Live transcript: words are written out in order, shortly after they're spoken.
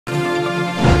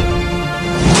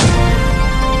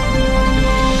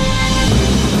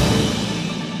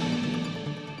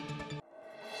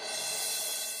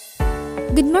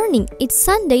Good morning, it's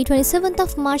Sunday 27th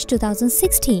of March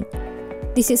 2016.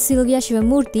 This is Sylvia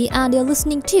Shivamurthy and you're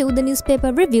listening to the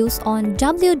newspaper reviews on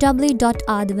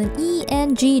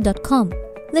www.athavan.com.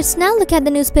 Let's now look at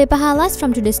the newspaper highlights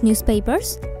from today's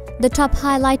newspapers. The top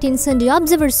highlight in Sunday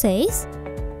Observer says,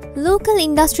 Local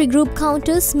Industry Group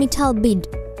counters Mittal bid.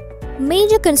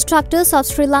 Major constructors of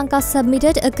Sri Lanka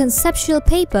submitted a conceptual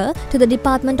paper to the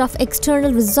Department of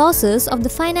External Resources of the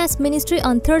Finance Ministry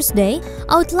on Thursday,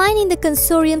 outlining the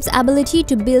consortium's ability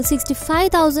to build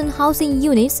 65,000 housing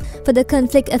units for the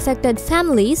conflict-affected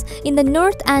families in the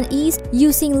north and east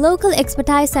using local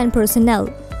expertise and personnel.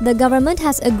 The government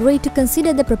has agreed to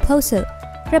consider the proposal.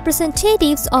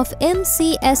 Representatives of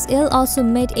MCSL also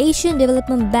met Asian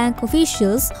Development Bank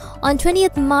officials on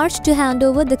 20th March to hand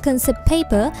over the concept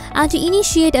paper and to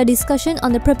initiate a discussion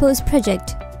on the proposed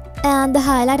project. And the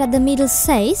highlight at the middle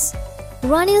says,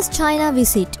 Ranil's China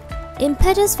visit,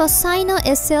 impetus for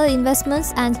Sino-SL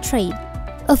investments and trade.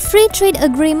 A free trade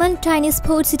agreement, Chinese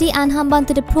Port City and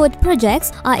Hambantota port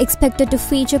projects are expected to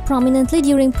feature prominently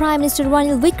during Prime Minister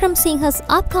Ranil Wickremesinghe's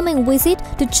upcoming visit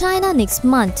to China next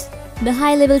month. The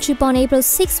high-level trip on April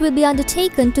 6 will be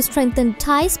undertaken to strengthen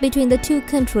ties between the two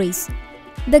countries.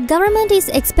 The government is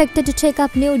expected to take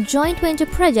up new joint venture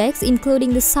projects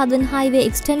including the Southern Highway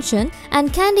Extension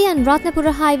and Kandy and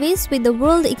Ratnapura highways with the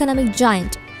world economic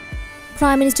giant.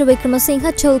 Prime Minister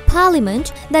Wickremesinghe told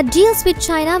Parliament that deals with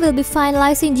China will be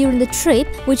finalizing during the trip,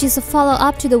 which is a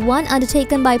follow-up to the one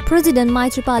undertaken by President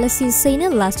Maithripala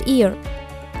Sirisena last year.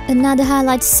 Another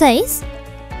highlight says,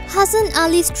 Hasan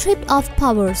Ali stripped of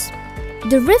powers.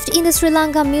 The rift in the Sri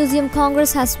Lanka Museum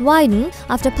Congress has widened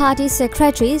after party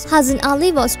secretary Hasan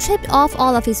Ali was stripped of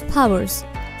all of his powers.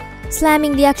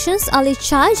 Slamming the actions, Ali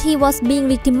charged he was being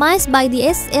victimized by the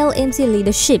SLMC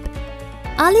leadership.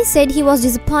 Ali said he was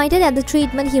disappointed at the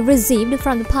treatment he received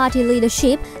from the party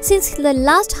leadership since the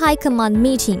last high command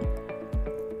meeting.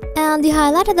 And the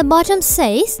highlight at the bottom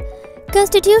says,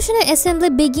 Constitutional Assembly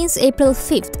begins April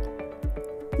 5th.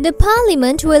 The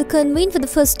Parliament will convene for the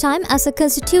first time as a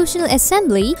Constitutional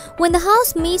Assembly when the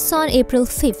House meets on April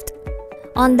 5th.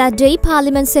 On that day,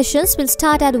 Parliament sessions will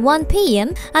start at 1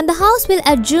 p.m. and the House will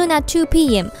adjourn at 2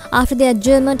 p.m. After the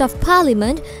adjournment of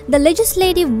Parliament, the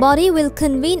legislative body will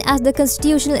convene as the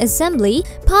Constitutional Assembly,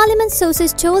 Parliament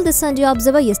sources told the Sunday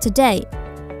Observer yesterday.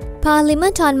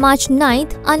 Parliament on March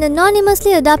 9th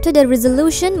unanimously adopted a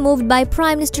resolution moved by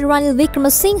Prime Minister Ranil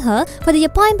Wickremesinghe for the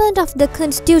appointment of the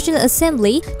Constitutional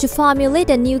Assembly to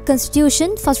formulate a new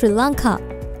constitution for Sri Lanka.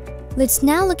 Let's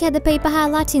now look at the paper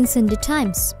highlights in Sunday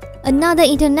Times. Another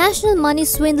international money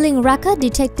swindling racket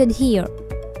detected here.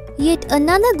 Yet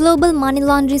another global money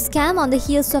laundering scam on the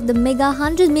heels of the mega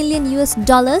 $100 million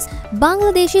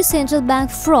Bangladeshi Central Bank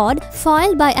fraud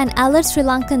foiled by an alert Sri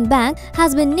Lankan bank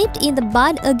has been nipped in the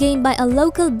bud again by a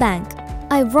local bank.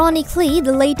 Ironically,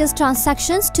 the latest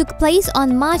transactions took place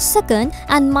on March 2nd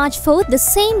and March 4th, the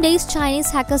same days Chinese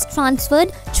hackers transferred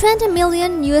 $20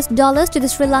 million to the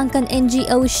Sri Lankan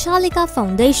NGO Shalika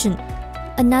Foundation.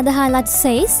 Another highlight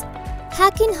says,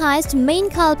 Hacking heist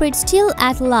main culprit still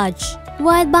at large.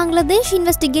 While Bangladesh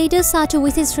investigators are to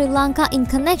visit Sri Lanka in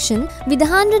connection with the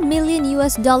 $100 million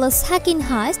hacking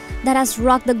heist that has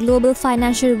rocked the global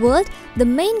financial world, the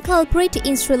main culprit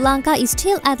in Sri Lanka is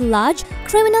still at large,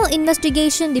 Criminal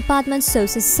Investigation Department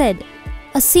sources said.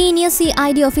 A senior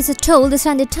CID officer told the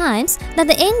Sunday Times that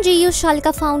the NGO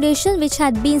Shalika Foundation, which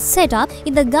had been set up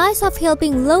in the guise of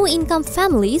helping low-income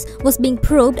families, was being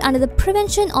probed under the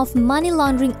Prevention of Money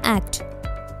Laundering Act.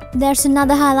 There's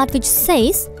another highlight which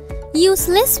says, Use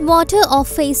less water or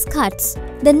face cuts.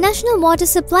 The National Water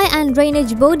Supply and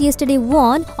Drainage Board yesterday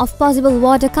warned of possible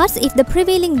water cuts if the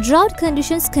prevailing drought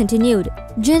conditions continued.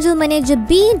 General Manager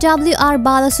B.W.R.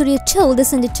 Balasurya told the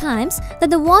Sunday Times that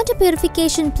the water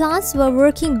purification plants were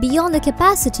working beyond the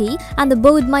capacity and the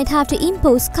board might have to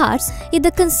impose cuts if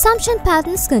the consumption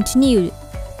patterns continued.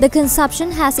 The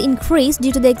consumption has increased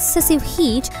due to the excessive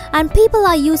heat and people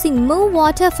are using more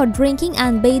water for drinking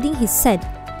and bathing, he said.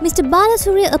 Mr.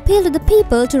 Balasurya appealed to the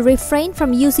people to refrain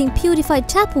from using purified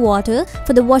tap water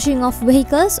for the washing of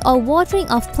vehicles or watering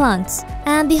of plants.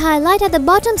 And the highlight at the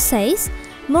bottom says,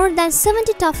 More than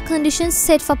 70 tough conditions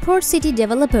set for Port City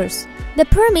developers. The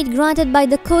permit granted by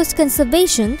the Coast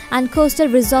Conservation and Coastal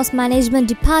Resource Management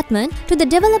Department to the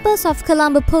developers of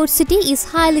Colombo Port City is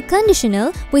highly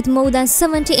conditional with more than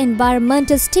 70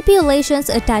 environmental stipulations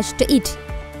attached to it.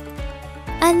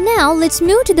 And now let's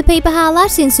move to the paper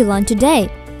highlights in Ceylon today.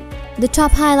 The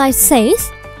top highlight says,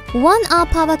 1 hour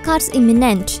power cuts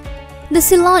imminent. The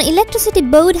Ceylon Electricity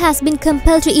Board has been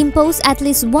compelled to impose at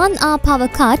least 1 hour power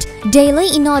cut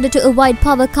daily in order to avoid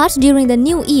power cuts during the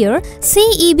new year,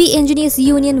 CEB Engineers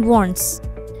Union warns.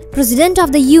 President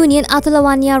of the union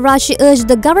Athavan urged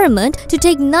the government to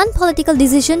take non-political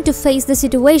decision to face the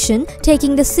situation,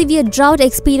 taking the severe drought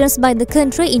experienced by the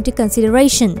country into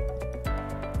consideration.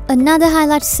 Another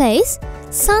highlight says,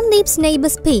 Sandeep's neighbor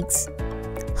speaks.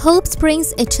 Hope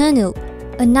springs eternal.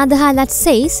 Another highlight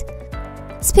says,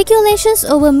 speculations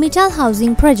over Mittal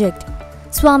housing project.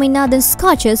 Swaminathan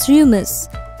scotches rumours.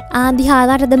 And the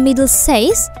highlight at the middle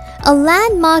says, a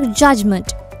landmark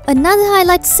judgment. Another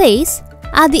highlight says,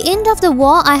 at the end of the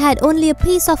war I had only a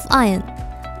piece of iron.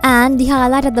 And the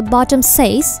highlight at the bottom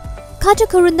says,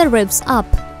 Katakurunda ribs up.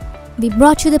 We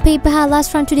brought you the paper highlights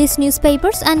from today's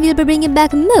newspapers and we'll be bringing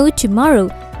back more tomorrow.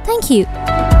 Thank you.